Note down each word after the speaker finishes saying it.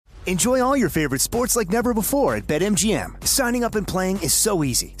Enjoy all your favorite sports like never before at BetMGM. Signing up and playing is so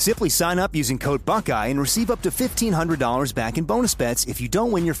easy. Simply sign up using code Buckeye and receive up to $1,500 back in bonus bets if you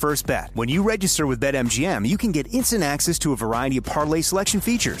don't win your first bet. When you register with BetMGM, you can get instant access to a variety of parlay selection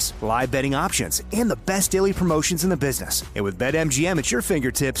features, live betting options, and the best daily promotions in the business. And with BetMGM at your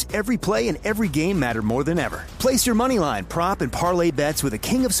fingertips, every play and every game matter more than ever. Place your moneyline, prop, and parlay bets with the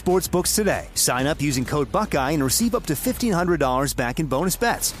king of sportsbooks today. Sign up using code Buckeye and receive up to $1,500 back in bonus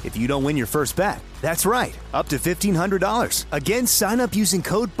bets if you don't win your first bet. That's right, up to $1,500. Again, sign up using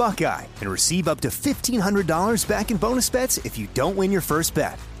code Buckeye and receive up to $1,500 back in bonus bets if you don't win your first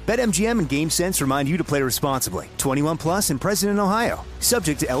bet. BetMGM and GameSense remind you to play responsibly. 21 plus and present in Ohio.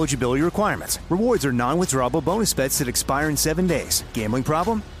 Subject to eligibility requirements. Rewards are non-withdrawable bonus bets that expire in 7 days. Gambling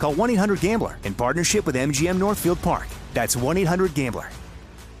problem? Call 1-800-GAMBLER in partnership with MGM Northfield Park. That's 1-800-GAMBLER.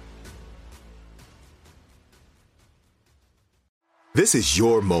 This is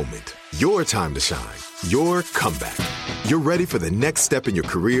your moment, your time to shine, your comeback. You're ready for the next step in your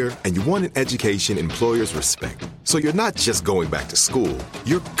career, and you want an education employers respect. So you're not just going back to school,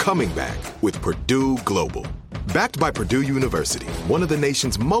 you're coming back with Purdue Global. Backed by Purdue University, one of the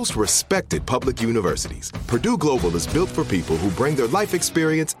nation's most respected public universities, Purdue Global is built for people who bring their life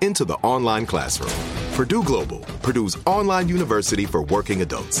experience into the online classroom. Purdue Global, Purdue's online university for working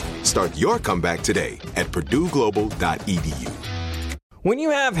adults. Start your comeback today at purdueglobal.edu. When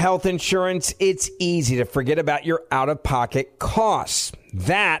you have health insurance, it's easy to forget about your out-of-pocket costs.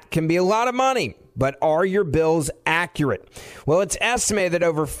 That can be a lot of money, but are your bills accurate? Well, it's estimated that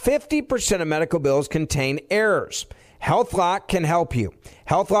over 50% of medical bills contain errors. HealthLock can help you.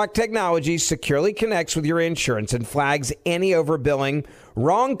 HealthLock technology securely connects with your insurance and flags any overbilling,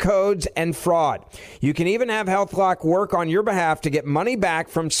 wrong codes, and fraud. You can even have HealthLock work on your behalf to get money back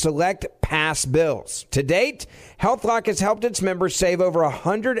from select past bills. To date, HealthLock has helped its members save over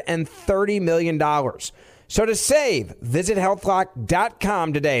 $130 million. So to save, visit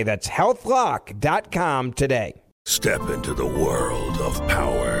healthlock.com today. That's healthlock.com today. Step into the world of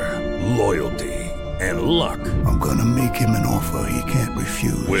power, loyalty, and luck. I'm gonna make him an offer he can't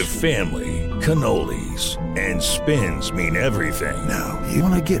refuse. With family, cannolis, and spins mean everything. Now, you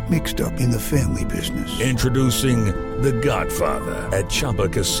wanna get mixed up in the family business. Introducing The Godfather at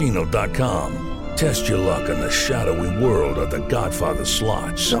ChumbaCasino.com. Test your luck in the shadowy world of The Godfather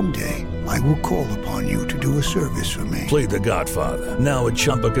slot. Someday, I will call upon you to do a service for me. Play The Godfather, now at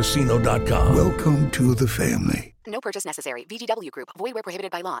ChumbaCasino.com. Welcome to the family. No purchase necessary. VGW Group. Void where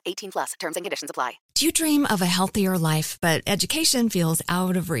prohibited by law. 18 plus. Terms and conditions apply. Do you dream of a healthier life, but education feels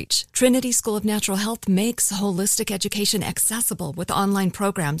out of reach? Trinity School of Natural Health makes holistic education accessible with online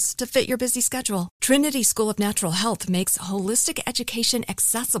programs to fit your busy schedule. Trinity School of Natural Health makes holistic education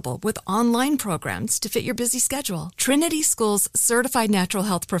accessible with online programs to fit your busy schedule. Trinity School's Certified Natural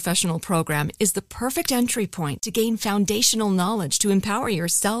Health Professional Program is the perfect entry point to gain foundational knowledge to empower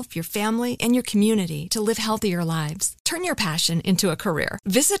yourself, your family, and your community to live healthier lives. Turn your passion into a career.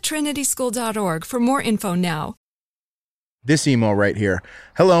 Visit trinityschool.org for more info now. This email right here.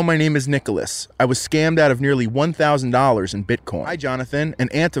 Hello, my name is Nicholas. I was scammed out of nearly $1,000 in Bitcoin. Hi, Jonathan. An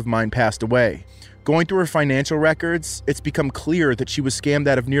aunt of mine passed away. Going through her financial records, it's become clear that she was scammed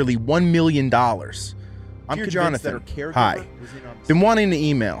out of nearly $1 million. I'm Dear Jonathan. Hi. Been wanting to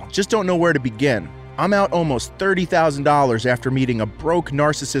email. Just don't know where to begin. I'm out almost $30,000 after meeting a broke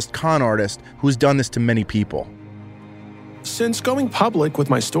narcissist con artist who's done this to many people. Since going public with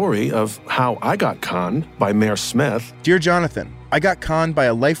my story of how I got conned by Mayor Smith. Dear Jonathan, I got conned by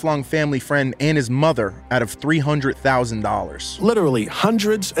a lifelong family friend and his mother out of $300,000. Literally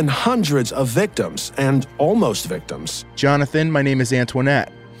hundreds and hundreds of victims and almost victims. Jonathan, my name is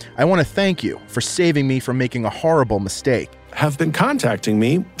Antoinette. I want to thank you for saving me from making a horrible mistake. Have been contacting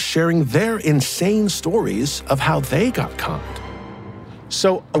me, sharing their insane stories of how they got conned.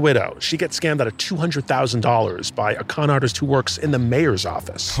 So a widow, she gets scammed out of $200,000 by a con artist who works in the mayor's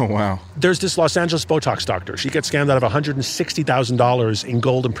office. Oh, wow. There's this Los Angeles Botox doctor. She gets scammed out of $160,000 in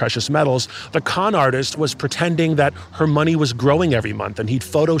gold and precious metals. The con artist was pretending that her money was growing every month, and he'd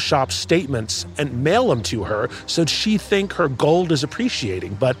Photoshop statements and mail them to her so she'd think her gold is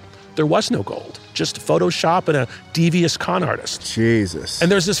appreciating. But there was no gold, just Photoshop and a devious con artist. Jesus.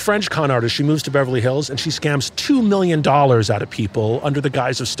 And there's this French con artist. She moves to Beverly Hills and she scams $2 million out of people under the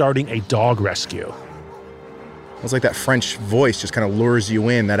guise of starting a dog rescue. It's like that French voice just kind of lures you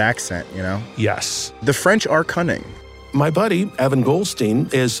in, that accent, you know? Yes. The French are cunning. My buddy, Evan Goldstein,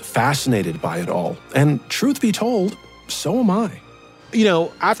 is fascinated by it all. And truth be told, so am I. You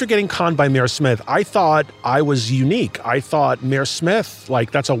know, after getting conned by Mayor Smith, I thought I was unique. I thought Mayor Smith,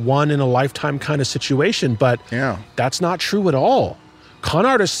 like, that's a one-in-a-lifetime kind of situation, but that's not true at all. con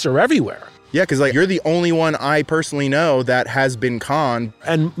artists are everywhere. Yeah, because you're the only one I personally know that has been conned.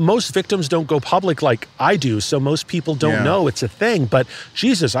 And most victims don't go public like I do, so most people don't know it's a thing. But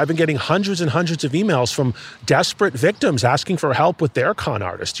Jesus, I've been getting hundreds and hundreds of emails from desperate victims asking for help with their con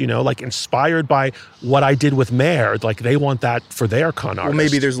artist, inspired by what I did with Mare. They want that for their con artist. Well,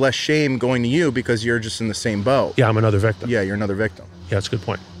 maybe there's less shame going to you because you're just in the same boat. Yeah, I'm another victim. Yeah, you're another victim. Yeah, that's a good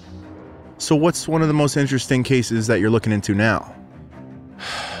point. So what's one of the most interesting cases that you're looking into now?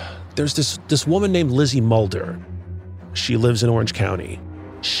 There's this woman named Lizzie Mulder. She lives in Orange County.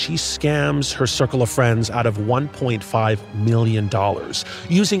 She scams her circle of friends out of $1.5 million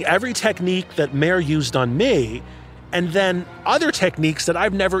using every technique that Mare used on me and then other techniques that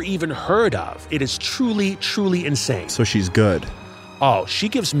I've never even heard of. It is truly, truly insane. So she's good. Oh, she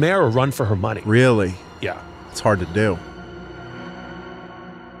gives Mare a run for her money. Really? Yeah. It's hard to do.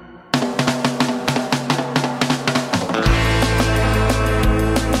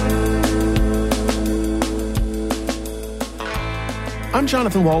 I'm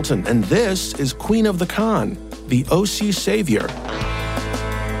Jonathan Walton, and this is Queen of the Con, the OC Savior.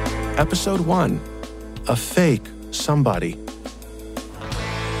 Episode 1, A Fake Somebody.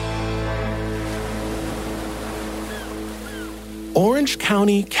 Orange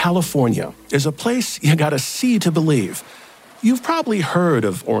County, California is a place you gotta see to believe. You've probably heard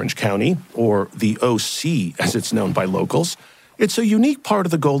of Orange County, or the OC as it's known by locals. It's a unique part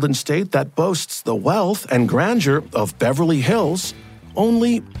of the Golden State that boasts the wealth and grandeur of Beverly Hills,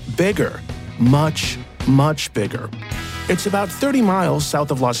 only bigger, much, much bigger. It's about 30 miles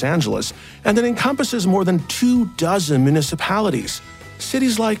south of Los Angeles, and it encompasses more than 24 municipalities.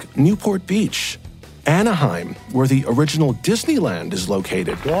 Cities like Newport Beach, Anaheim, where the original Disneyland is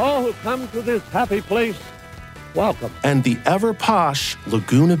located. To all who come to this happy place, welcome. And the ever-posh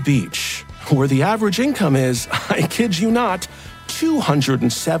Laguna Beach, where the average income is, I kid you not,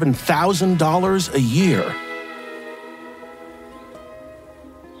 $207,000 a year.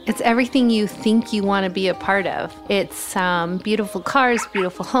 It's everything you think you want to be a part of. It's beautiful cars,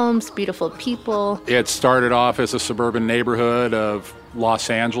 beautiful homes, beautiful people. It started off as a suburban neighborhood of Los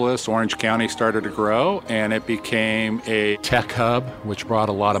Angeles. Orange County started to grow, and it became a tech hub, which brought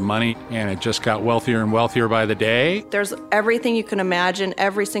a lot of money, and it just got wealthier and wealthier by the day. There's everything you can imagine.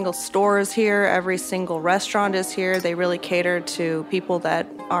 Every single store is here. Every single restaurant is here. They really cater to people that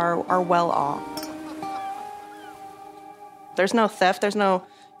are well off. There's no theft. There's no...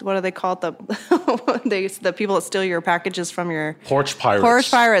 What do they call it? The people that steal your packages from your... Porch pirates.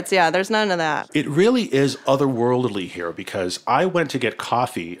 Porch pirates, yeah. There's none of that. It really is otherworldly here because I went to get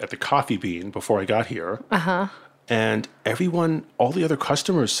coffee at the Coffee Bean before I got here. Uh-huh. And all the other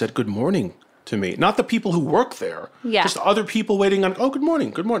customers said good morning to me. Not the people who work there. Yeah. Just other people waiting on, good morning,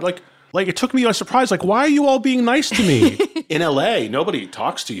 good morning. Like it took me by surprise. Why are you all being nice to me? In LA, nobody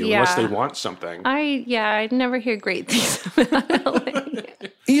talks to you unless they want something. I never hear great things about LA.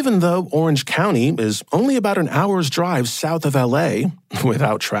 Even though Orange County is only about an hour's drive south of LA,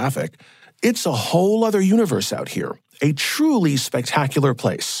 without traffic, it's a whole other universe out here. A truly spectacular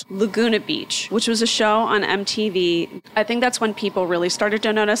place. Laguna Beach, which was a show on MTV. I think that's when people really started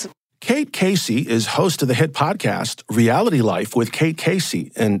to notice. Kate Casey is host of the hit podcast, Reality Life with Kate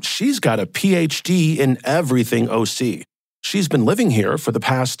Casey, and she's got a PhD in everything OC. She's been living here for the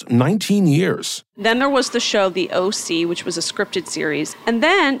past 19 years. Then there was the show The OC, which was a scripted series. And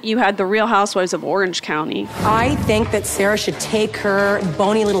then you had The Real Housewives of Orange County. I think that Sarah should take her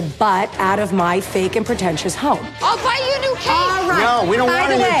bony little butt out of my fake and pretentious home. I'll buy you a new cake. All right. No, we don't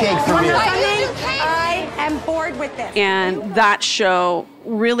want a new cake from you. I am bored with this. And that show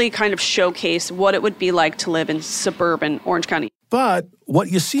really kind of showcased what it would be like to live in suburban Orange County. But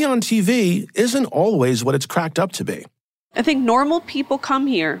what you see on TV isn't always what it's cracked up to be. I think normal people come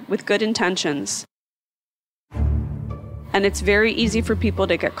here with good intentions. And it's very easy for people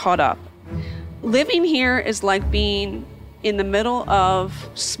to get caught up. Living here is like being in the middle of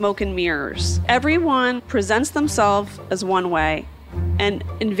smoke and mirrors. Everyone presents themselves as one way, and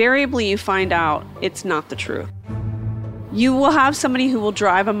invariably you find out it's not the truth. You will have somebody who will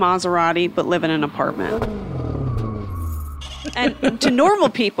drive a Maserati but live in an apartment. And to normal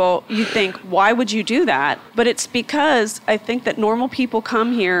people, you think, why would you do that? But it's because I think that normal people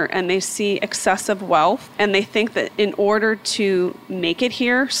come here and they see excessive wealth, and they think that in order to make it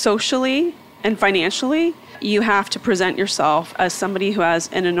here socially and financially, you have to present yourself as somebody who has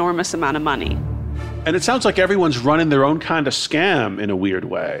an enormous amount of money. And it sounds like everyone's running their own kind of scam in a weird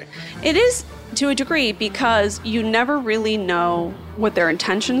way. It is to a degree, because you never really know what their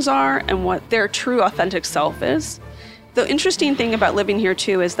intentions are and what their true authentic self is. The interesting thing about living here,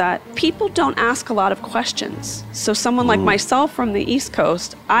 too, is that people don't ask a lot of questions. So someone like myself from the East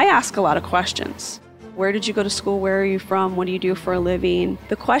Coast, I ask a lot of questions. Where did you go to school? Where are you from? What do you do for a living?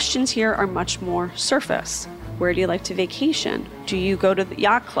 The questions here are much more surface. Where do you like to vacation? Do you go to the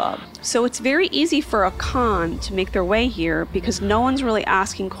yacht club? So it's very easy for a con to make their way here because no one's really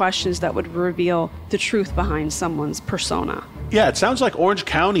asking questions that would reveal the truth behind someone's persona. Yeah, it sounds like Orange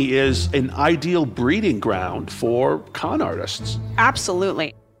County is an ideal breeding ground for con artists.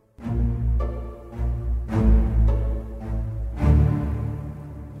 Absolutely.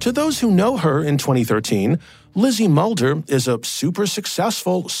 To those who know her in 2013, Lizzie Mulder is a super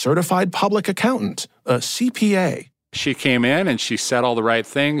successful certified public accountant, a CPA. She came in and she said all the right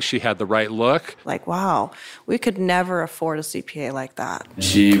things. She had the right look. Like, wow, we could never afford a CPA like that.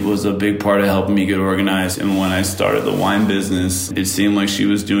 She was a big part of helping me get organized. And when I started the wine business, it seemed like she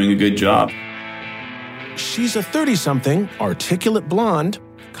was doing a good job. She's a 30-something, articulate blonde,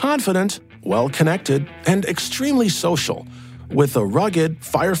 confident, well-connected, and extremely social, with a rugged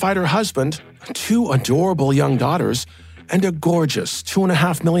firefighter husband, 2 adorable young daughters, and a gorgeous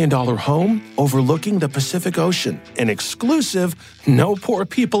 $2.5 million home overlooking the Pacific Ocean in exclusive, no poor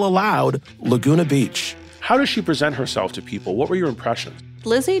people allowed, Laguna Beach. How does she present herself to people? What were your impressions?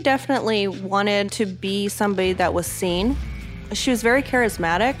 Lizzie definitely wanted to be somebody that was seen. She was very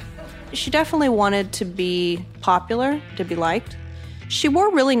charismatic. She definitely wanted to be popular, to be liked. She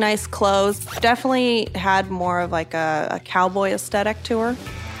wore really nice clothes, definitely had more of like a cowboy aesthetic to her.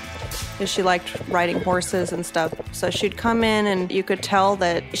 She liked riding horses and stuff. So she'd come in and you could tell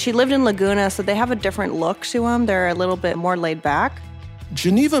that she lived in Laguna, so they have a different look to them. They're a little bit more laid back.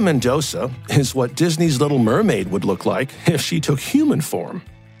 Geneva Mendoza is what Disney's Little Mermaid would look like if she took human form.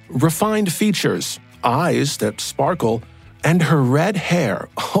 Refined features, eyes that sparkle, and her red hair.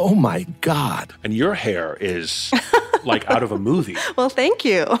 Oh my God. And your hair is like out of a movie. Well, thank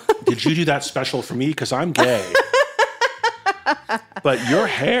you. Did you do that special for me? Because I'm gay. But your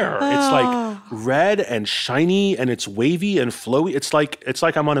hair, it's like red and shiny and it's wavy and flowy. It's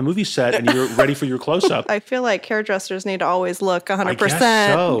like I'm on a movie set and you're ready for your close-up. I feel like hairdressers need to always look 100%. I guess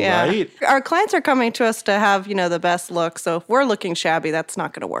so, right? Our clients are coming to us to have, the best look. So if we're looking shabby, that's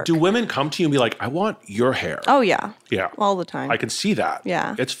not going to work. Do women come to you and be like, I want your hair? Oh, yeah. Yeah. All the time. I can see that.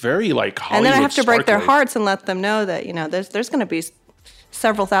 Yeah. It's very like Hollywood and then I have to break their sparkly. hearts and let them know that, there's going to be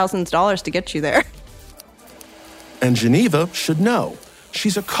several $1,000s to get you there. And Geneva should know.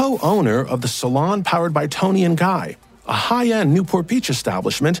 She's a co-owner of the salon powered by Tony and Guy, a high-end Newport Beach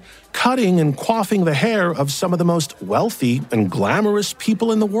establishment cutting and coiffing the hair of some of the most wealthy and glamorous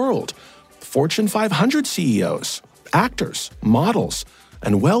people in the world. Fortune 500 CEOs, actors, models,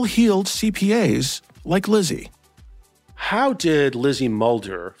 and well-heeled CPAs like Lizzie. How did Lizzie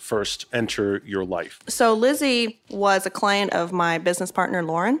Mulder first enter your life? So Lizzie was a client of my business partner,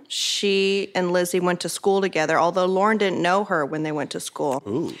 Lauren. She and Lizzie went to school together, although Lauren didn't know her when they went to school.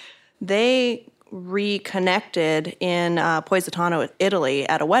 Ooh. They reconnected in Positano, Italy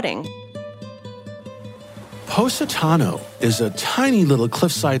at a wedding. Positano is a tiny little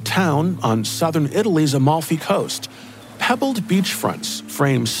cliffside town on southern Italy's Amalfi Coast. Pebbled beachfronts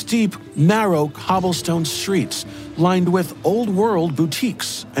frame steep, narrow cobblestone streets lined with old-world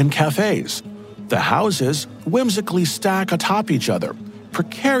boutiques and cafes. The houses whimsically stack atop each other,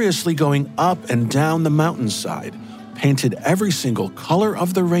 precariously going up and down the mountainside, painted every single color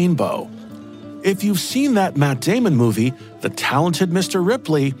of the rainbow. If you've seen that Matt Damon movie, The Talented Mr.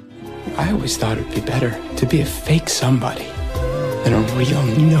 Ripley, I always thought it'd be better to be a fake somebody than a real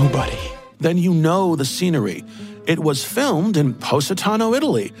nobody. Then you know the scenery. It was filmed in Positano,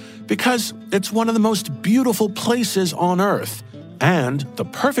 Italy, because it's one of the most beautiful places on Earth and the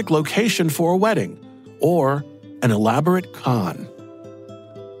perfect location for a wedding or an elaborate con.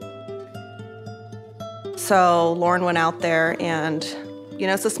 So Lauren went out there and,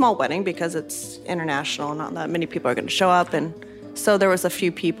 it's a small wedding because it's international. Not that many people are going to show up. And so there was a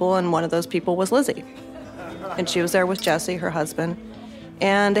few people, and one of those people was Lizzie. And she was there with Jesse, her husband,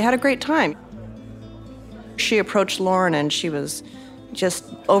 and they had a great time. She approached Lauren and she was just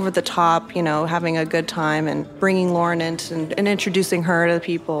over the top, having a good time and bringing Lauren in and introducing her to the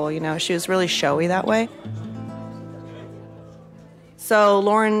people. She was really showy that way. So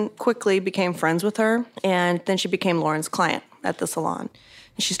Lauren quickly became friends with her, and then she became Lauren's client at the salon.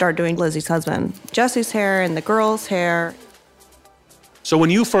 And she started doing Lizzie's husband, Jesse's hair and the girls' hair. So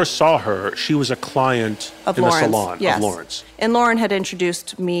when you first saw her, she was a client of in Lauren's, the salon yes. of Lauren's. And Lauren had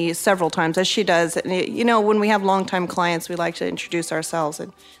introduced me several times, as she does. And when we have longtime clients, we like to introduce ourselves.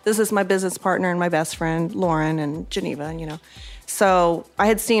 And this is my business partner and my best friend, Lauren, and Geneva, So I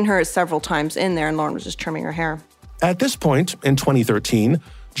had seen her several times in there, and Lauren was just trimming her hair. At this point, in 2013,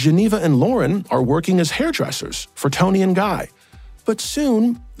 Geneva and Lauren are working as hairdressers for Tony and Guy. But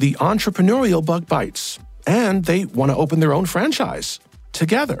soon, the entrepreneurial bug bites, and they want to open their own franchise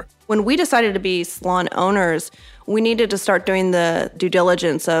together. When we decided to be salon owners, we needed to start doing the due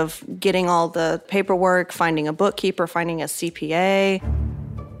diligence of getting all the paperwork, finding a bookkeeper, finding a CPA,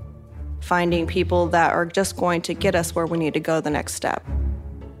 finding people that are just going to get us where we need to go the next step.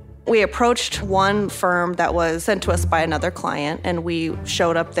 We approached one firm that was sent to us by another client, and we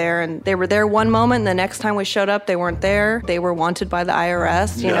showed up there, and they were there one moment, and the next time we showed up, they weren't there. They were wanted by the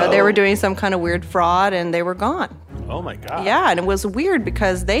IRS. You know, they were doing some kind of weird fraud, and they were gone. Oh, my God. Yeah, and it was weird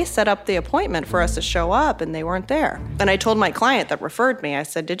because they set up the appointment for us to show up, and they weren't there. And I told my client that referred me, I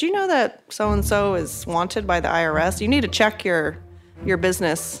said, did you know that so-and-so is wanted by the IRS? You need to check your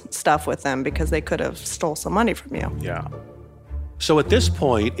business stuff with them because they could have stole some money from you. Yeah. So at this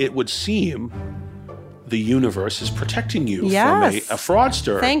point, it would seem the universe is protecting you from a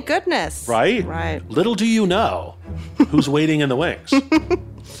fraudster. Thank goodness. Right? Right. Little do you know who's waiting in the wings.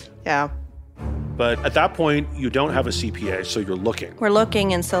 Yeah. But at that point, you don't have a CPA, so you're looking. We're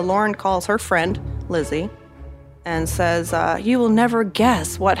looking, and so Lauren calls her friend, Lizzie, and says, you will never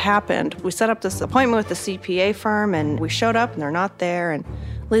guess what happened. We set up this appointment with the CPA firm, and we showed up, and they're not there, and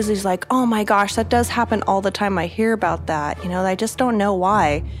Lizzie's like, oh my gosh, that does happen all the time. I hear about that. You know, I just don't know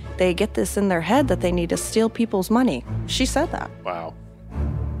why they get this in their head that they need to steal people's money. She said that. Wow.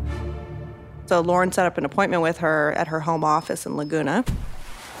 So Lauren set up an appointment with her at her home office in Laguna.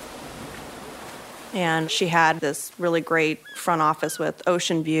 And she had this really great front office with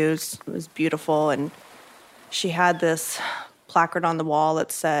ocean views. It was beautiful. And she had this placard on the wall that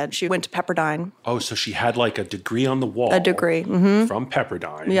said she went to Pepperdine. Oh, so she had like a degree on the wall. A degree. Mm-hmm. From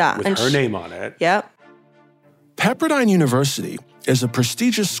Pepperdine. Yeah. With her name on it. Yep. Pepperdine University is a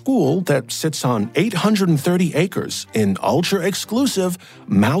prestigious school that sits on 830 acres in ultra-exclusive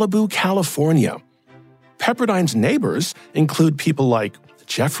Malibu, California. Pepperdine's neighbors include people like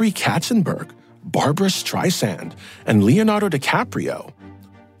Jeffrey Katzenberg, Barbara Streisand, and Leonardo DiCaprio.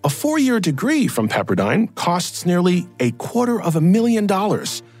 A 4-year degree from Pepperdine costs nearly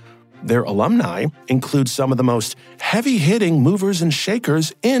 $250,000. Their alumni include some of the most heavy-hitting movers and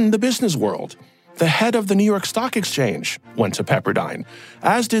shakers in the business world. The head of the New York Stock Exchange went to Pepperdine,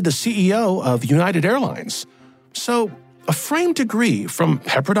 as did the CEO of United Airlines. So, a framed degree from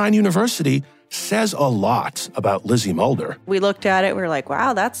Pepperdine University says a lot about Lizzie Mulder. We looked at it, we were like,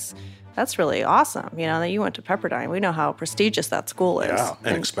 wow, that's really awesome, you know, that you went to Pepperdine. We know how prestigious that school is. Yeah,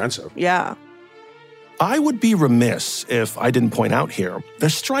 and expensive. Yeah. I would be remiss if I didn't point out here the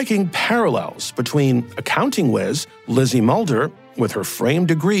striking parallels between accounting whiz Lizzie Mulder, with her framed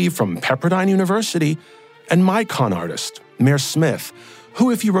degree from Pepperdine University, and my con artist, Mayor Smith, who,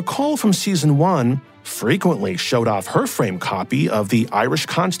 if you recall from season 1, frequently showed off her framed copy of the Irish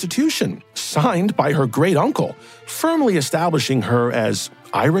Constitution, signed by her great-uncle, firmly establishing her as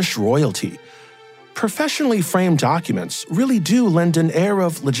Irish royalty. Professionally framed documents really do lend an air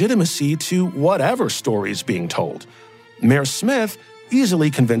of legitimacy to whatever story is being told. Mayor Smith easily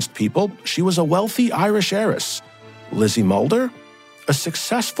convinced people she was a wealthy Irish heiress. Lizzie Mulder, a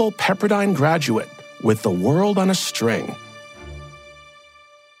successful Pepperdine graduate with the world on a string.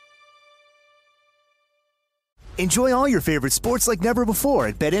 Enjoy all your favorite sports like never before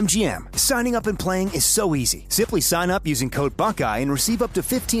at BetMGM. Signing up and playing is so easy. Simply sign up using code Buckeye and receive up to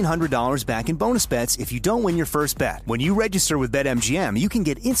 $1,500 back in bonus bets if you don't win your first bet. When you register with BetMGM, you can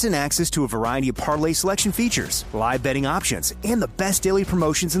get instant access to a variety of parlay selection features, live betting options, and the best daily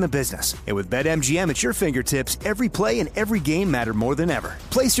promotions in the business. And with BetMGM at your fingertips, every play and every game matter more than ever.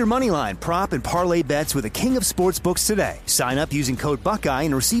 Place your moneyline, prop, and parlay bets with the king of sportsbooks today. Sign up using code Buckeye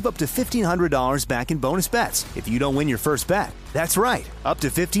and receive up to $1,500 back in bonus bets if you don't win your first bet. That's right, up to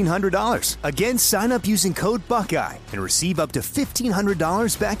 $1,500. Again, sign up using code Buckeye and receive up to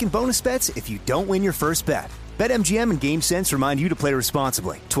 $1,500 back in bonus bets if you don't win your first bet. BetMGM and GameSense remind you to play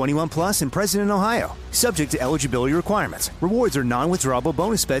responsibly. 21 plus and present in Ohio. Subject to eligibility requirements. Rewards are non-withdrawable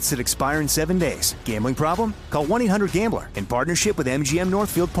bonus bets that expire in 7 days. Gambling problem? Call 1-800-GAMBLER in partnership with MGM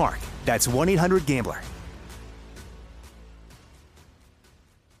Northfield Park. That's 1-800-GAMBLER.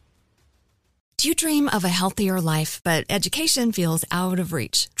 Do you dream of a healthier life, but education feels out of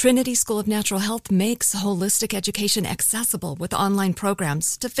reach? Trinity School of Natural Health makes holistic education accessible with online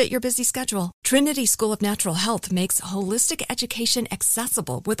programs to fit your busy schedule. Trinity School of Natural Health makes holistic education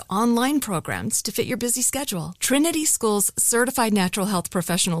accessible with online programs to fit your busy schedule. Trinity School's Certified Natural Health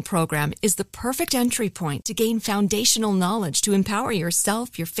Professional Program is the perfect entry point to gain foundational knowledge to empower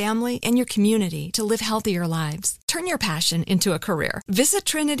yourself, your family, and your community to live healthier lives. Turn your passion into a career. Visit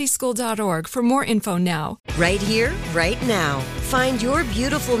trinityschool.org for more info now. Right here, right now. Find your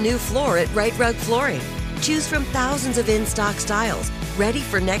beautiful new floor at Right Rug Flooring. Choose from thousands of in-stock styles, ready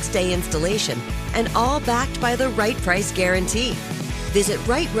for next day installation, and all backed by the right price guarantee. Visit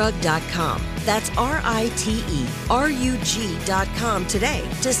rightrug.com. That's RITERUG.com today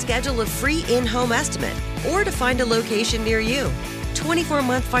to schedule a free in-home estimate or to find a location near you.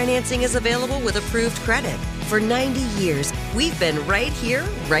 24-month financing is available with approved credit. For 90 years, we've been right here,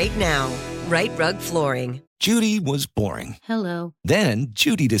 right now. Right Rug Flooring. Judy was boring. Hello. Then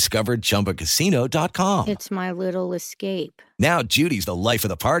Judy discovered ChumbaCasino.com. It's my little escape. Now Judy's the life of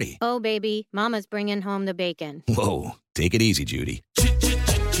the party. Oh, baby, mama's bringing home the bacon. Whoa, take it easy, Judy.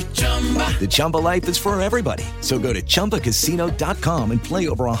 The Chumba life is for everybody. So go to ChumbaCasino.com and play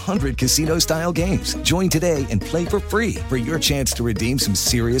over 100 casino-style games. Join today and play for free for your chance to redeem some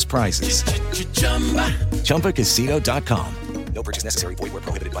serious prizes. ChumbaCasino.com. No purchase necessary. Void where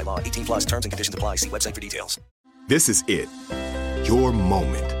prohibited by law. 18 plus terms and conditions apply. See website for details. This is it. Your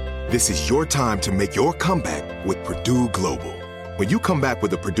moment. This is your time to make your comeback with Purdue Global. When you come back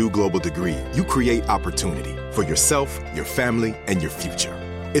with a Purdue Global degree, you create opportunity for yourself, your family, and your future.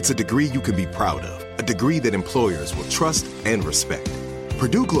 It's a degree you can be proud of, a degree that employers will trust and respect.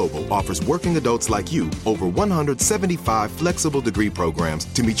 Purdue Global offers working adults like you over 175 flexible degree programs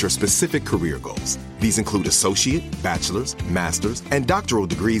to meet your specific career goals. These include associate, bachelor's, master's, and doctoral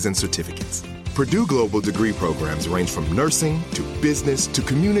degrees and certificates. Purdue Global degree programs range from nursing to business to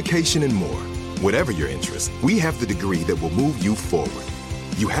communication and more. Whatever your interest, we have the degree that will move you forward.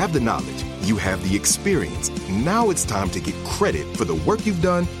 You have the knowledge, you have the experience. Now it's time to get credit for the work you've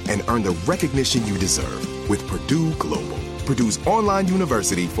done and earn the recognition you deserve with Purdue Global, Purdue's online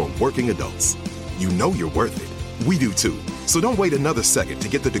university for working adults. You know you're worth it. We do too. So don't wait another second to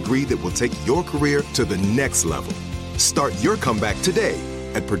get the degree that will take your career to the next level. Start your comeback today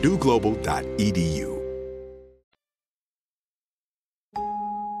at purdueglobal.edu.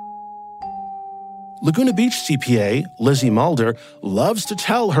 Laguna Beach CPA Lizzie Mulder loves to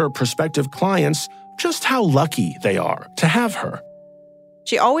tell her prospective clients just how lucky they are to have her.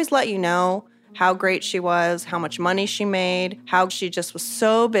 She always let you know how great she was, how much money she made, how she just was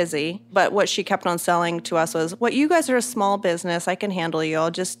so busy. But what she kept on selling to us was, well, you guys are a small business. I can handle you. I'll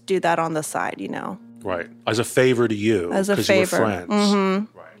just do that on the side, you know. Right. As a favor to you. As a favor. Because you were friends. Mm-hmm.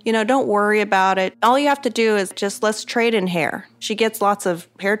 Right. You know, don't worry about it. All you have to do is just let's trade in hair. She gets lots of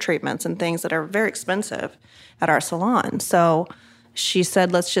hair treatments and things that are very expensive at our salon. So she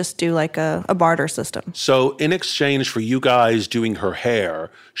said, let's just do like a barter system. So in exchange for you guys doing her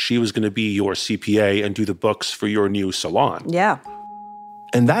hair, she was going to be your CPA and do the books for your new salon. Yeah.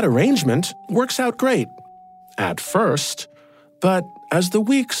 And that arrangement works out great at first. But as the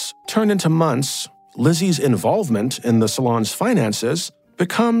weeks turn into months, Lizzie's involvement in the salon's finances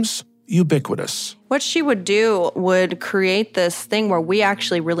becomes ubiquitous. What she would do would create this thing where we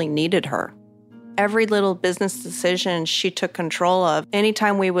actually really needed her. Every little business decision she took control of.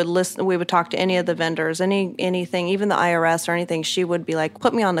 Anytime we would listen, we would talk to any of the vendors, anything, even the IRS or anything, she would be like,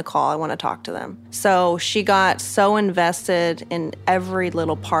 put me on the call, I want to talk to them. So she got so invested in every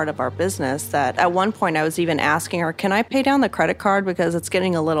little part of our business that at one point I was even asking her, can I pay down the credit card because it's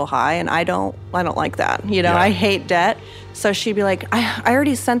getting a little high and I don't like that. You know, yeah. I hate debt. So she'd be like, I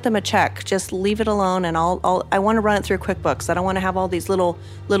already sent them a check. Just leave it alone, and I want to run it through QuickBooks. I don't want to have all these little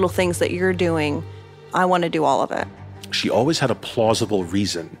things that you're doing. I want to do all of it. She always had a plausible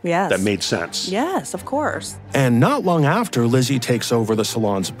reason that made sense. Yes, of course. And not long after Lizzie takes over the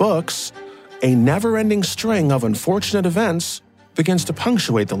salon's books, a never-ending string of unfortunate events begins to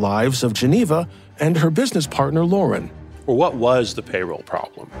punctuate the lives of Geneva and her business partner, Lauren. Well, what was the payroll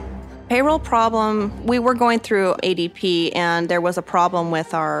problem? Payroll problem, we were going through ADP, and there was a problem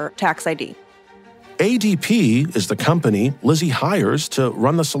with our tax ID. ADP is the company Lizzie hires to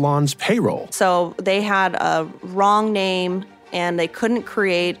run the salon's payroll. So they had a wrong name, and they couldn't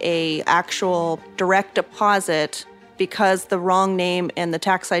create a actual direct deposit because the wrong name and the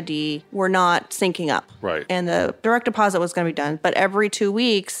tax ID were not syncing up. Right. And the direct deposit was going to be done, but every 2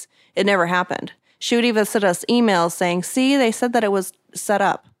 weeks, it never happened. She would even send us emails saying, see, they said that it was set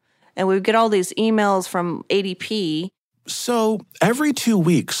up. And we would get all these emails from ADP. So every 2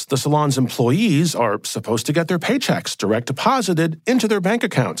 weeks, the salon's employees are supposed to get their paychecks direct deposited into their bank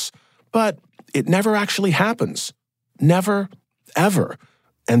accounts. But it never actually happens. Never, ever.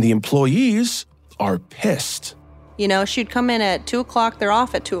 And the employees are pissed. You know, she'd come in at 2 o'clock. They're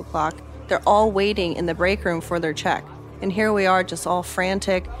off at 2 o'clock. They're all waiting in the break room for their check. And here we are just all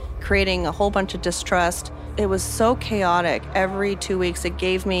frantic, creating a whole bunch of distrust. It was so chaotic. Every 2 weeks, it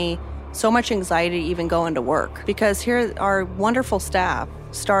gave me so much anxiety to even go into work because here our wonderful staff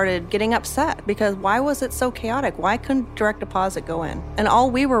started getting upset because why was it so chaotic? Why couldn't direct deposit go in? And all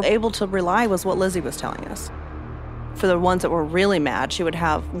we were able to rely was what Lizzie was telling us. For the ones that were really mad, she would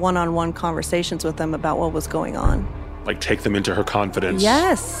have one-on-one conversations with them about what was going on. Like take them into her confidence.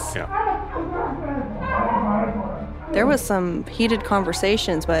 Yes. Yeah. There was some heated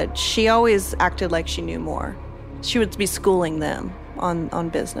conversations, but she always acted like she knew more. She would be schooling them on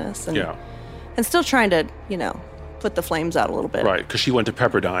business and still trying to, put the flames out a little bit. Right, because she went to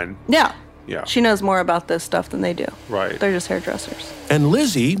Pepperdine. Yeah. Yeah. She knows more about this stuff than they do. Right. They're just hairdressers. And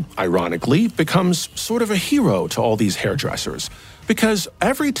Lizzie, ironically, becomes sort of a hero to all these hairdressers because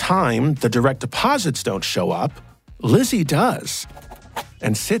every time the direct deposits don't show up, Lizzie does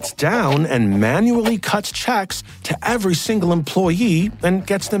and sits down and manually cuts checks to every single employee and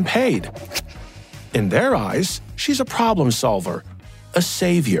gets them paid. In their eyes, she's a problem solver, a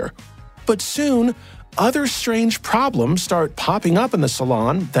savior. But soon, other strange problems start popping up in the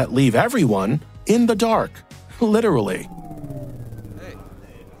salon that leave everyone in the dark, literally.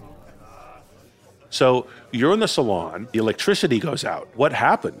 So you're in the salon, the electricity goes out. What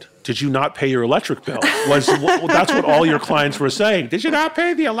happened? Did you not pay your electric bill? That's what all your clients were saying. Did you not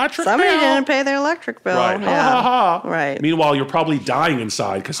pay the electric bill? Somebody didn't pay their electric bill. Right. Yeah. Ha, ha, ha. Right. Meanwhile, you're probably dying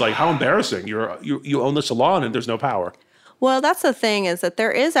inside because, how embarrassing. You own the salon and there's no power. Well, that's the thing is that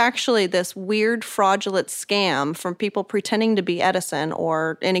there is actually this weird fraudulent scam from people pretending to be Edison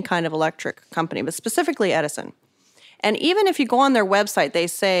or any kind of electric company, but specifically Edison. And even if you go on their website, they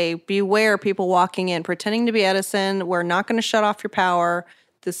say, beware people walking in, pretending to be Edison. We're not going to shut off your power.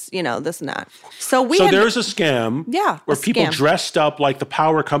 This and that. So there's a scam where people scam. Dressed up like the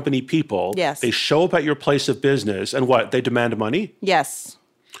power company people. Yes. They show up at your place of business and what? They demand money? Yes.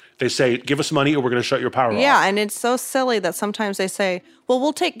 They say, give us money or we're going to shut your power off. Yeah, and it's so silly that sometimes they say, well,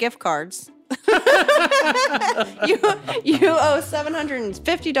 we'll take gift cards. you owe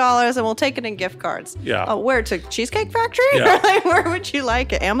 $750 and we'll take it in gift cards. Yeah. Oh, where, to Cheesecake Factory? Yeah. Where would you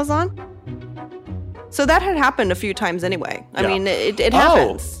like it? Amazon? So that had happened a few times anyway. I mean, it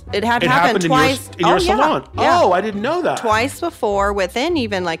happens. It had happened twice. In your salon? Yeah. Oh, I didn't know that. Twice before, within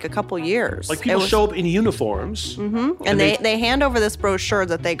even a couple years. Like people show up in uniforms. Mm-hmm. And they hand over this brochure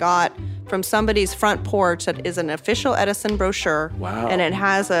that they got from somebody's front porch that is an official Edison brochure. Wow. And it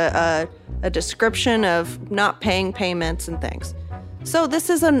has a description of not paying payments and things. So this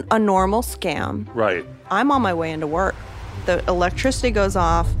is a normal scam. Right. I'm on my way into work. The electricity goes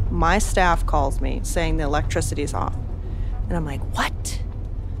off. My staff calls me saying the electricity's off. And I'm like, what?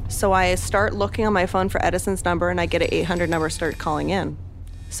 So I start looking on my phone for Edison's number and I get an 800 number, start calling in.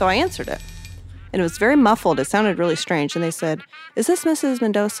 So I answered it. And it was very muffled. It sounded really strange. And they said, is this Mrs.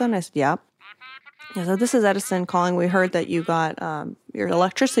 Mendoza? And I said, yeah. I said, this is Edison calling. We heard that you got your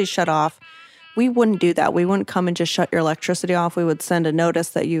electricity shut off. We wouldn't do that. We wouldn't come and just shut your electricity off. We would send a notice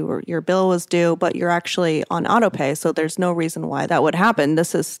that your bill was due, but you're actually on auto pay, so there's no reason why that would happen.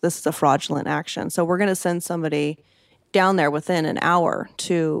 This is a fraudulent action. So we're going to send somebody down there within an hour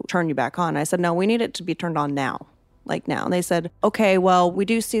to turn you back on. I said, no, we need it to be turned on now, now. And they said, okay, well, we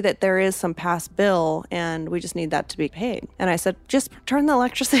do see that there is some past bill, and we just need that to be paid. And I said, just turn the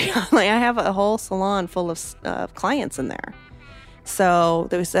electricity on. I have a whole salon full of clients in there. So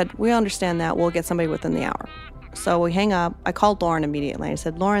they said, we understand that. We'll get somebody within the hour. So we hang up. I called Lauren immediately. I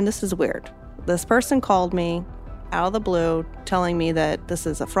said, Lauren, this is weird. This person called me out of the blue telling me that this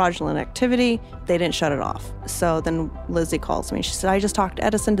is a fraudulent activity. They didn't shut it off. So then Lizzie calls me. She said, I just talked to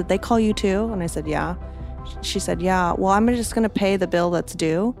Edison. Did they call you too? And I said, yeah. She said, yeah, well, I'm just going to pay the bill that's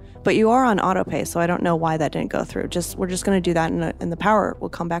due, but you are on auto pay, so I don't know why that didn't go through. We're just going to do that and the power will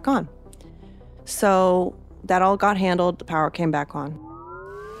come back on. So that all got handled. The power came back on.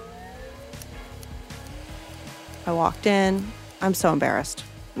 I walked in. I'm so embarrassed.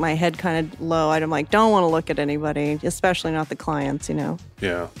 My head kind of low. I'm like, don't want to look at anybody, especially not the clients,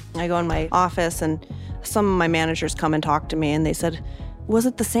 Yeah. I go in my office and some of my managers come and talk to me and they said, was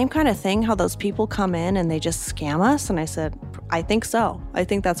it the same kind of thing how those people come in and they just scam us? And I said, I think so. I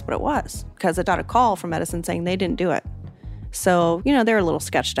think that's what it was because I got a call from Edison saying they didn't do it. So, they're a little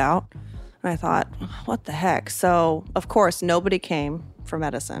sketched out. And I thought, what the heck? So, of course, nobody came from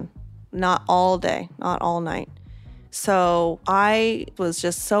Edison. Not all day, not all night. So I was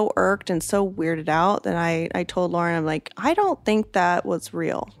just so irked and so weirded out that I told Lauren, I'm like, I don't think that was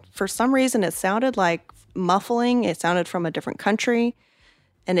real. For some reason, it sounded like muffling. It sounded from a different country.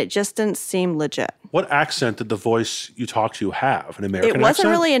 And it just didn't seem legit. What accent did the voice you talked to have? An American accent? It wasn't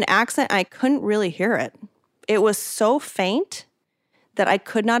really an accent. I couldn't really hear it. It was so faint that I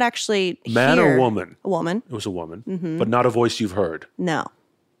could not actually Man hear. or woman? A woman. It was a woman, Mm-hmm. but not a voice you've heard. No.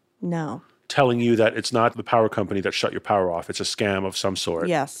 No. Telling you that it's not the power company that shut your power off. It's a scam of some sort.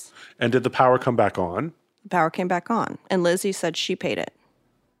 Yes. And did the power come back on? The power came back on. And Lizzie said she paid it.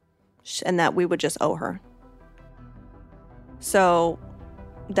 And that we would just owe her. So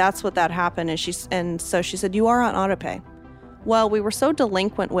that's what that happened. And so she said, you are on auto pay. Well, we were so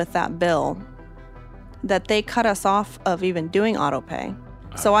delinquent with that bill that they cut us off of even doing auto pay.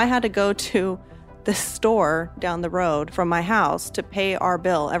 So I had to go to the store down the road from my house to pay our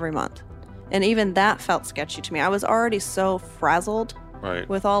bill every month. And even that felt sketchy to me. I was already so frazzled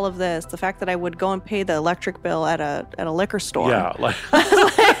with all of this. The fact that I would go and pay the electric bill at a liquor store. Yeah.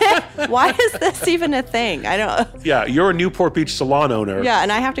 Why is this even a thing? I don't. Yeah, you're a Newport Beach salon owner. Yeah,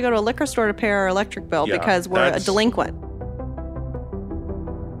 and I have to go to a liquor store to pay our electric bill because we're a delinquent.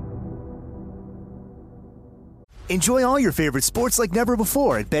 Enjoy all your favorite sports like never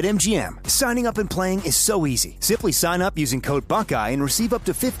before at BetMGM. Signing up and playing is so easy. Simply sign up using code Buckeye and receive up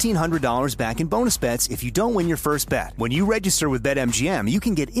to $1,500 back in bonus bets if you don't win your first bet. When you register with BetMGM, you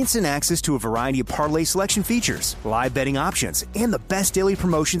can get instant access to a variety of parlay selection features, live betting options, and the best daily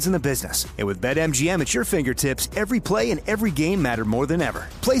promotions in the business. And with BetMGM at your fingertips, every play and every game matter more than ever.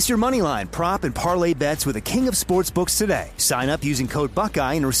 Place your moneyline, prop, and parlay bets with the king of sportsbooks today. Sign up using code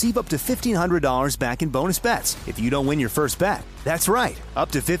Buckeye and receive up to $1,500 back in bonus bets if you don't win your first bet. That's right, up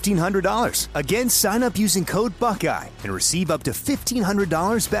to $1,500. Again, sign up using code Buckeye and receive up to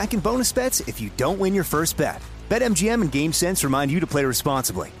 $1,500 back in bonus bets if you don't win your first bet. BetMGM and GameSense remind you to play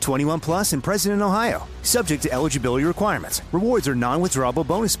responsibly. 21 plus and present in Ohio. Subject to eligibility requirements. Rewards are non-withdrawable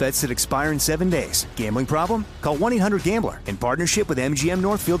bonus bets that expire in 7 days. Gambling problem? Call 1-800-GAMBLER in partnership with MGM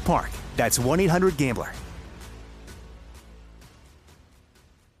Northfield Park. That's 1-800-GAMBLER.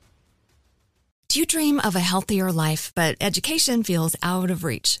 Do you dream of a healthier life, but education feels out of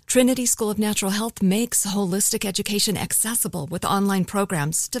reach? Trinity School of Natural Health makes holistic education accessible with online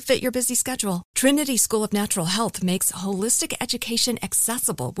programs to fit your busy schedule. Trinity School of Natural Health makes holistic education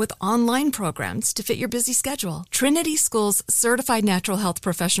accessible with online programs to fit your busy schedule. Trinity School's Certified Natural Health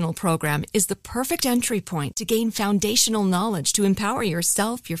Professional Program is the perfect entry point to gain foundational knowledge to empower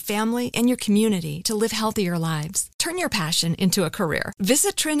yourself, your family, and your community to live healthier lives. Turn your passion into a career.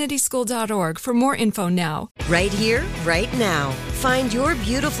 Visit trinityschool.org for more info now. Right here, right now. Find your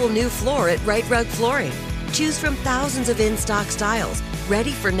beautiful new floor at Right Rug Flooring. Choose from thousands of in-stock styles,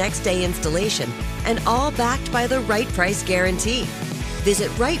 ready for next day installation, and all backed by the right price guarantee. Visit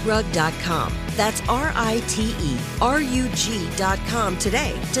rightrug.com. That's RITERUG.com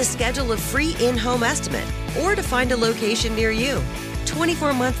today to schedule a free in-home estimate or to find a location near you.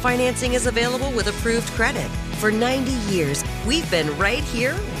 24-month financing is available with approved credit. For 90 years, we've been right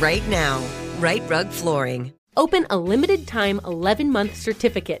here, right now. Right Rug Flooring. Open a limited-time 11-month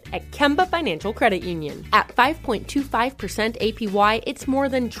certificate at Kemba Financial Credit Union. At 5.25% APY, it's more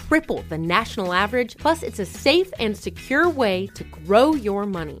than triple the national average, plus it's a safe and secure way to grow your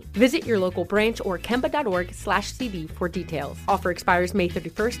money. Visit your local branch or kemba.org/cb for details. Offer expires May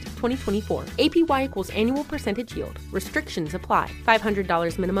 31st, 2024. APY equals annual percentage yield. Restrictions apply.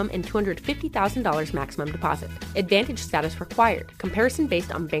 $500 minimum and $250,000 maximum deposit. Advantage status required. Comparison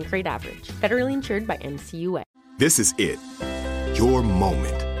based on bank rate average. Federally insured by NCUA. This is it. Your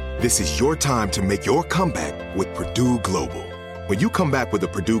moment. This is your time to make your comeback with Purdue Global. When you come back with a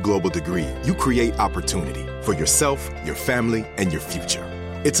Purdue Global degree, you create opportunity for yourself, your family, and your future.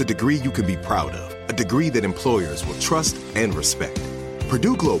 It's a degree you can be proud of, a degree that employers will trust and respect.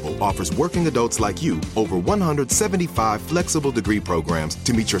 Purdue Global offers working adults like you over 175 flexible degree programs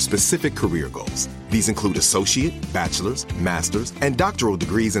to meet your specific career goals. These include associate, bachelor's, master's, and doctoral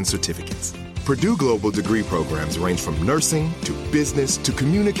degrees and certificates. Purdue Global degree programs range from nursing to business to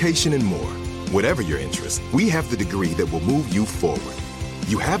communication and more. Whatever your interest, we have the degree that will move you forward.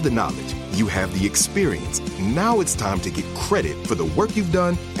 You have the knowledge, you have the experience. Now it's time to get credit for the work you've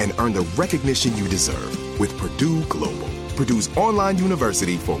done and earn the recognition you deserve with Purdue Global, Purdue's online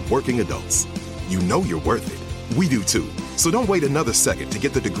university for working adults. You know you're worth it. We do too. So don't wait another second to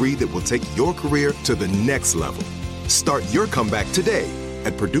get the degree that will take your career to the next level. Start your comeback today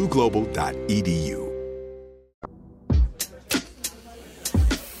at purdueglobal.edu.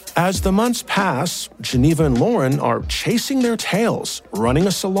 As the months pass, Geneva and Lauren are chasing their tails, running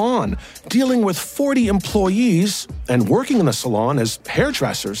a salon, dealing with 40 employees, and working in the salon as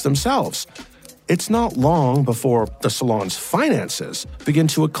hairdressers themselves. It's not long before the salon's finances begin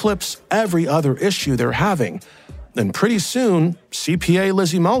to eclipse every other issue they're having. And pretty soon, CPA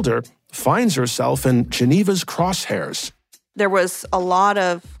Lizzie Mulder finds herself in Geneva's crosshairs. There was a lot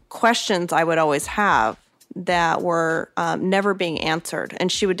of questions I would always have that were never being answered, and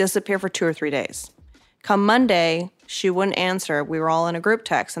she would disappear for 2 or 3 days. Come Monday, she wouldn't answer. We were all in a group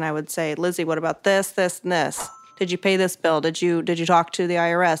text, and I would say, Lizzie, what about this, this, and this? Did you pay this bill? Did you talk to the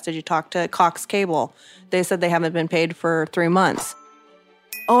IRS? Did you talk to Cox Cable? They said they haven't been paid for 3 months.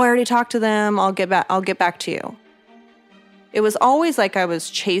 Oh, I already talked to them. I'll get back to you. It was always like I was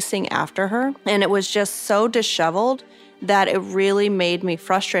chasing after her, and it was just so disheveled that it really made me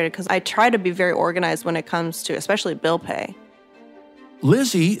frustrated because I try to be very organized when it comes to especially bill pay.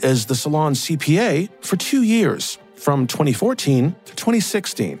 Lizzie is the salon's CPA for 2 years, from 2014 to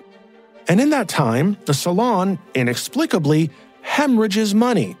 2016. And in that time, the salon inexplicably hemorrhages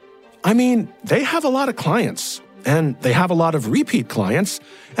money. I mean, they have a lot of clients, and they have a lot of repeat clients,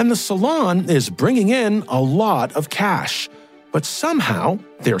 and the salon is bringing in a lot of cash. But somehow,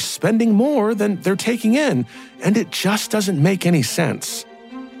 they're spending more than they're taking in, and it just doesn't make any sense.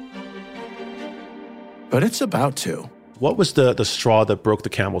 But it's about to. What was the straw that broke the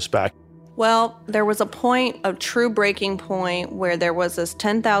camel's back? Well, there was a true breaking point where there was this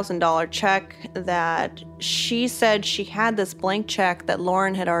 $10,000 check that she said she had this blank check that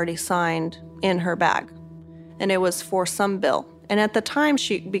Lauren had already signed in her bag. And it was for some bill. And at the time,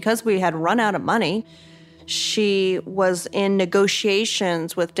 because we had run out of money, she was in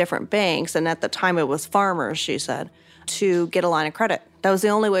negotiations with different banks. And at the time, it was Farmers, she said, to get a line of credit. That was the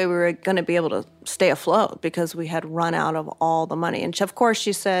only way we were going to be able to stay afloat because we had run out of all the money. And of course,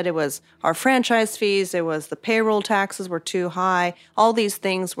 she said it was our franchise fees, it was the payroll taxes were too high. All these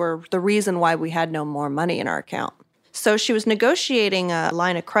things were the reason why we had no more money in our account. So she was negotiating a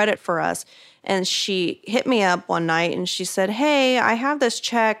line of credit for us. And she hit me up one night and she said, hey, I have this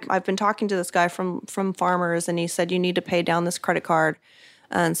check. I've been talking to this guy from Farmers, and he said you need to pay down this credit card.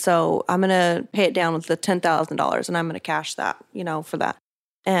 And so I'm going to pay it down with the $10,000, and I'm going to cash that, for that.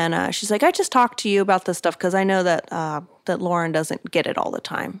 And she's like, I just talked to you about this stuff because I know that Lauren doesn't get it all the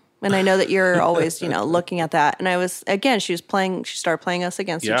time. And I know that you're always, looking at that. And she started playing us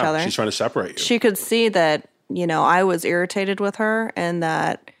against each other. Yeah, she's trying to separate you. She could see that, I was irritated with her and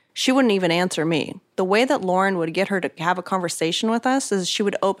that she wouldn't even answer me. The way that Lauren would get her to have a conversation with us is she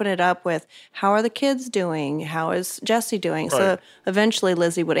would open it up with, how are the kids doing? How is Jesse doing? Right. So eventually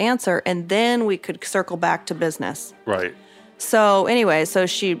Lizzie would answer, and then we could circle back to business. Right. So anyway,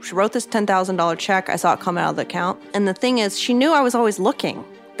 she wrote this $10,000 check. I saw it come out of the account. And the thing is, she knew I was always looking.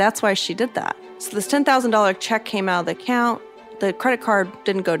 That's why she did that. So this $10,000 check came out of the account. The credit card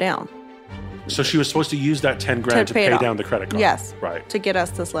didn't go down. So she was supposed to use that $10,000 to pay down the credit card? Yes. Right. To get us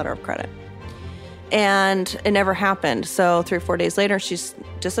this letter of credit. And it never happened. So 3 or 4 days later, she's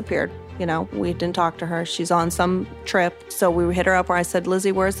disappeared. We didn't talk to her. She's on some trip. So we hit her up where I said,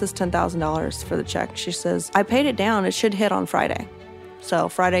 Lizzie, where's this $10,000 for the check? She says, I paid it down. It should hit on Friday. So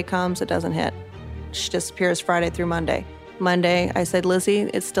Friday comes, it doesn't hit. She disappears Friday through Monday. Monday, I said, Lizzie,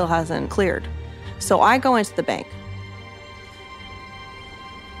 it still hasn't cleared. So I go into the bank.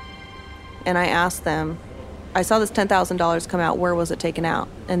 And I asked them, I saw this $10,000 come out. Where was it taken out?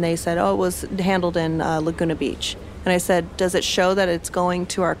 And they said, it was handled in Laguna Beach. And I said, does it show that it's going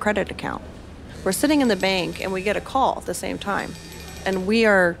to our credit account? We're sitting in the bank and we get a call at the same time. And we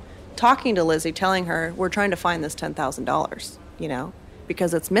are talking to Lizzie, telling her we're trying to find this $10,000,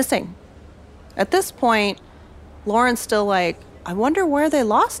 because it's missing. At this point, Lauren's still like, I wonder where they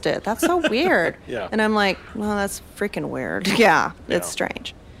lost it. That's so weird. Yeah. And I'm like, well, that's freaking weird. Yeah, it's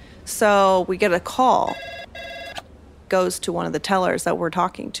strange. So we get a call, goes to one of the tellers that we're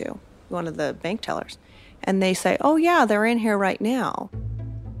talking to, one of the bank tellers. And they say, oh, yeah, they're in here right now.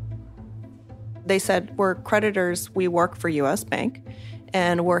 They said, we're creditors. We work for U.S. Bank,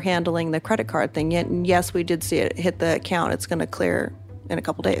 and we're handling the credit card thing. And yes, we did see it hit the account. It's going to clear in a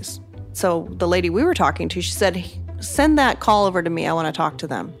couple days. So the lady we were talking to, she said, send that call over to me. I want to talk to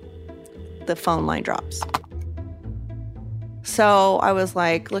them. The phone line drops. So I was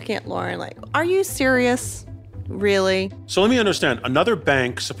looking at Lauren like, are you serious? Really? So let me understand. Another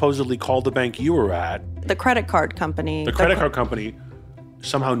bank supposedly called the bank you were at. The credit card company. The credit card company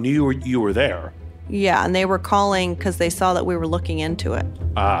somehow knew you were there. Yeah, and they were calling because they saw that we were looking into it.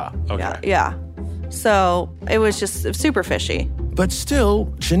 Ah, okay. Yeah. So it was just super fishy. But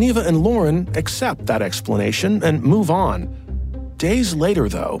still, Geneva and Lauren accept that explanation and move on. Days later,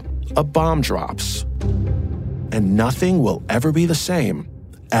 though, a bomb drops. And nothing will ever be the same,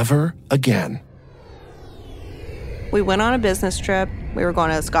 ever again. We went on a business trip. We were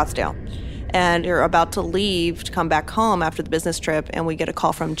going to Scottsdale. And you're about to leave to come back home after the business trip, and we get a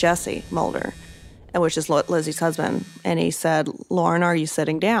call from Jesse Mulder, which is Lizzie's husband. And he said, Lauren, are you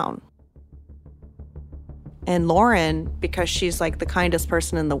sitting down? And Lauren, because she's the kindest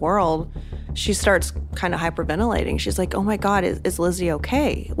person in the world, she starts kind of hyperventilating. She's like, oh my God, is Lizzie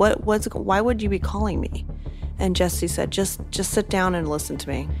okay? Why would you be calling me? And Jesse said, just sit down and listen to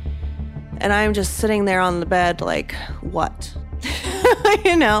me. And I'm just sitting there on the bed like, what?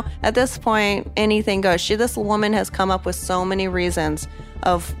 At this point, anything goes. This woman has come up with so many reasons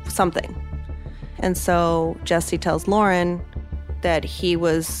of something. And so Jesse tells Lauren that he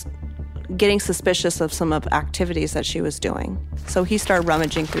was getting suspicious of some of activities that she was doing. So he started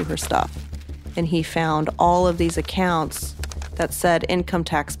rummaging through her stuff. And he found all of these accounts that said income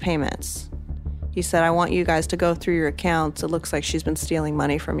tax payments. He said, I want you guys to go through your accounts. It looks like she's been stealing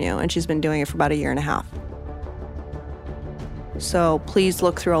money from you, and she's been doing it for about 1.5 years. So please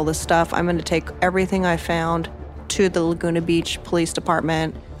look through all this stuff. I'm going to take everything I found to the Laguna Beach Police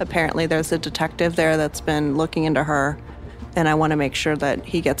Department. Apparently there's a detective there that's been looking into her, and I want to make sure that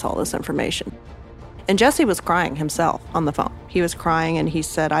he gets all this information. And Jesse was crying himself on the phone. He was crying, and he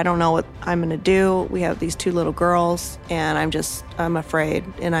said, I don't know what I'm going to do. We have these 2 little girls, and I'm afraid,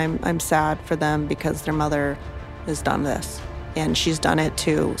 and I'm sad for them because their mother has done this. And she's done it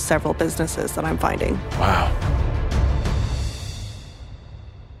to several businesses that I'm finding. Wow.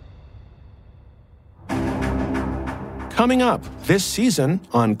 Coming up this season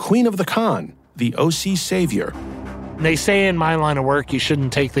on Queen of the Con, the OC Savior. They say in my line of work you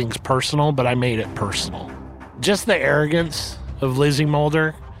shouldn't take things personal, but I made it personal. Just the arrogance of Lizzie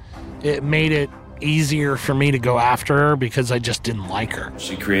Mulder, it made it easier for me to go after her because I just didn't like her.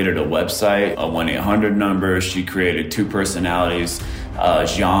 She created a website, a 1-800 number. She created 2 personalities,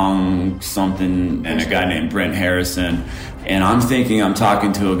 Zhang something and a guy named Brent Harrison. And I'm thinking I'm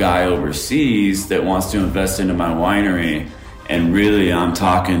talking to a guy overseas that wants to invest into my winery. And really, I'm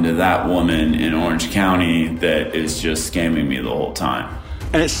talking to that woman in Orange County that is just scamming me the whole time.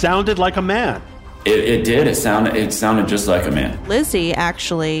 And it sounded like a man. It did. It sounded just like a man. Lizzie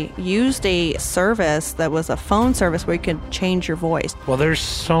actually used a service that was a phone service where you could change your voice. Well, there's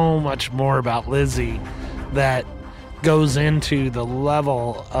so much more about Lizzie that goes into the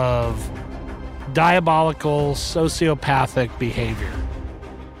level of diabolical, sociopathic behavior.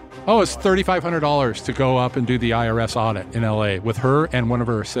 Oh, it's $3,500 to go up and do the IRS audit in LA with her and one of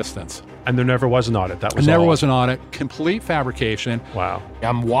her assistants. And there never was an audit. That was never was an audit. Complete fabrication. Wow.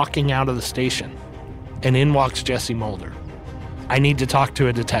 I'm walking out of the station, and in walks Jesse Mulder. I need to talk to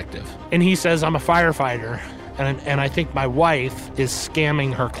a detective. And he says, I'm a firefighter, and I think my wife is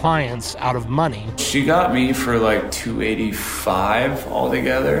scamming her clients out of money. She got me for like $285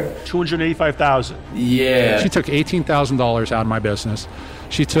 altogether. $285,000. Yeah. She took $18,000 out of my business.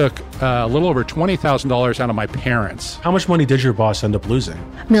 She took a little over $20,000 out of my parents. How much money did your boss end up losing?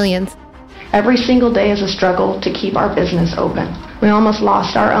 Millions. Every single day is a struggle to keep our business open. We almost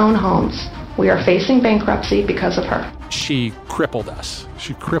lost our own homes. We are facing bankruptcy because of her. She crippled us.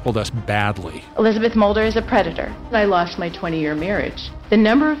 She crippled us badly. Elizabeth Mulder is a predator. I lost my 20-year marriage. The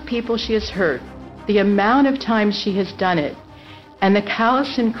number of people she has hurt, the amount of times she has done it, and the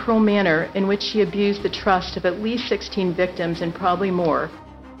callous and cruel manner in which she abused the trust of at least 16 victims and probably more.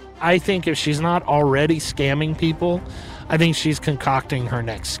 I think if she's not already scamming people, I think she's concocting her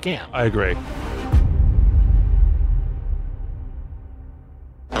next scam. I agree.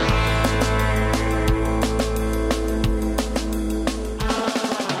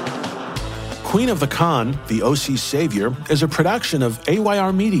 Queen of the Con, the OC Savior, is a production of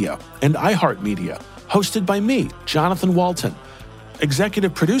AYR Media and iHeartMedia, hosted by me, Jonathan Walton.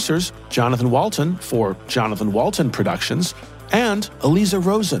 Executive producers, Jonathan Walton for Jonathan Walton Productions and Eliza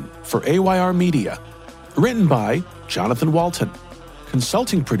Rosen for AYR Media. Written by Jonathan Walton.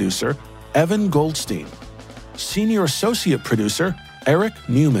 Consulting producer, Evan Goldstein. Senior Associate Producer, Eric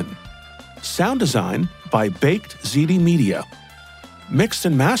Newman. Sound design by Baked ZD Media. Mixed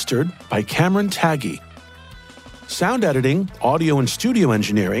and mastered by Cameron Taggy. Sound editing, audio and studio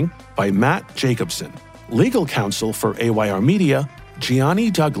engineering by Matt Jacobson. Legal counsel for AYR Media,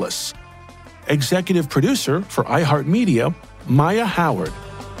 Gianni Douglas. Executive producer for iHeartMedia, Maya Howard.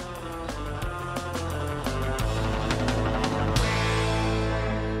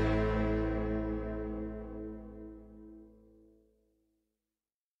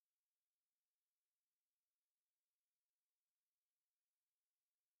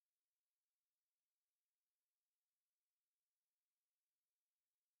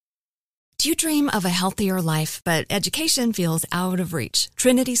 Do you dream of a healthier life, but education feels out of reach?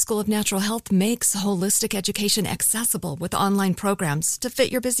 Trinity School of Natural Health makes holistic education accessible with online programs to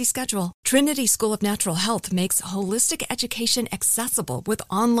fit your busy schedule. Trinity School of Natural Health makes holistic education accessible with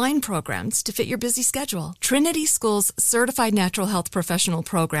online programs to fit your busy schedule. Trinity School's Certified Natural Health Professional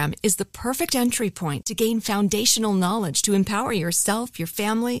Program is the perfect entry point to gain foundational knowledge to empower yourself, your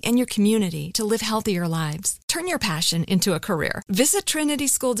family, and your community to live healthier lives. Turn your passion into a career. Visit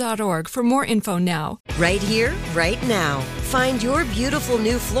trinityschool.org for more info now. Right here, right now. Find your beautiful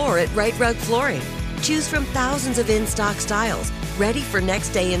new floor at Right Rug Flooring. Choose from thousands of in-stock styles, ready for next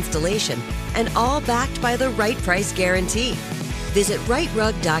day installation, and all backed by the right price guarantee. Visit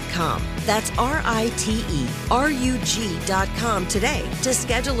rightrug.com. That's RITERUG.com today to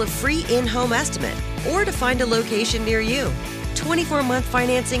schedule a free in-home estimate or to find a location near you. 24-month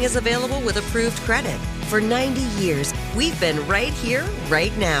financing is available with approved credit. For 90 years, we've been right here,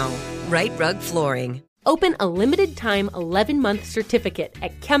 right now. Right Rug Flooring. Open a limited-time 11-month certificate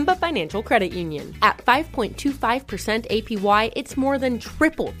at Kemba Financial Credit Union. At 5.25% APY, it's more than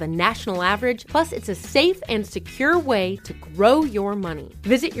triple the national average, plus it's a safe and secure way to grow your money.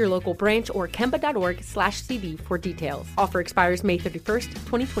 Visit your local branch or kemba.org/CD for details. Offer expires May 31st,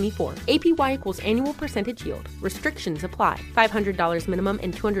 2024. APY equals annual percentage yield. Restrictions apply. $500 minimum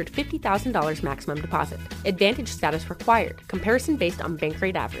and $250,000 maximum deposit. Advantage status required. Comparison based on bank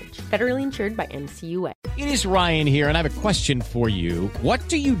rate average. Federally insured by NCUA. It is Ryan here, and I have a question for you. What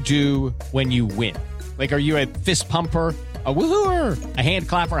do you do when you win? Like, are you a fist pumper, a woohooer, a hand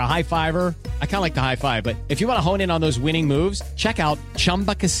clapper, a high fiver? I kind of like the high five, but if you want to hone in on those winning moves, check out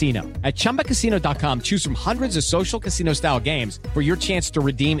Chumba Casino. At ChumbaCasino.com, choose from hundreds of social casino-style games for your chance to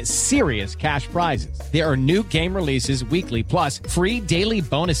redeem serious cash prizes. There are new game releases weekly, plus free daily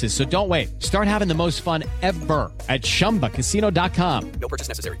bonuses. So don't wait. Start having the most fun ever at ChumbaCasino.com. No purchase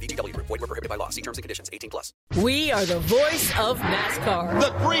necessary. VGW. Void where prohibited by law. See terms and conditions. 18+. We are the voice of NASCAR.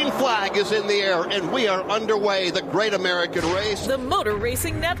 The green flag is in the air, and we are underway. The Great American Race. The Motor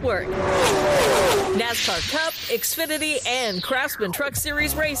Racing Network. NASCAR Cup, Xfinity, and Craftsman Truck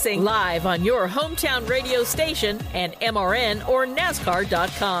Series Racing live on your hometown radio station and MRN or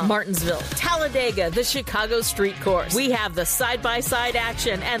NASCAR.com. Martinsville, Talladega, the Chicago Street Course. We have the side-by-side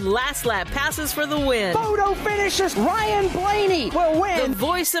action and last lap passes for the win. Photo finishes. Ryan Blaney will win. The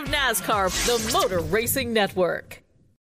voice of NASCAR, the Motor Racing Network.